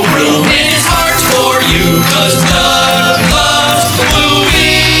no room in his heart for you, 'cause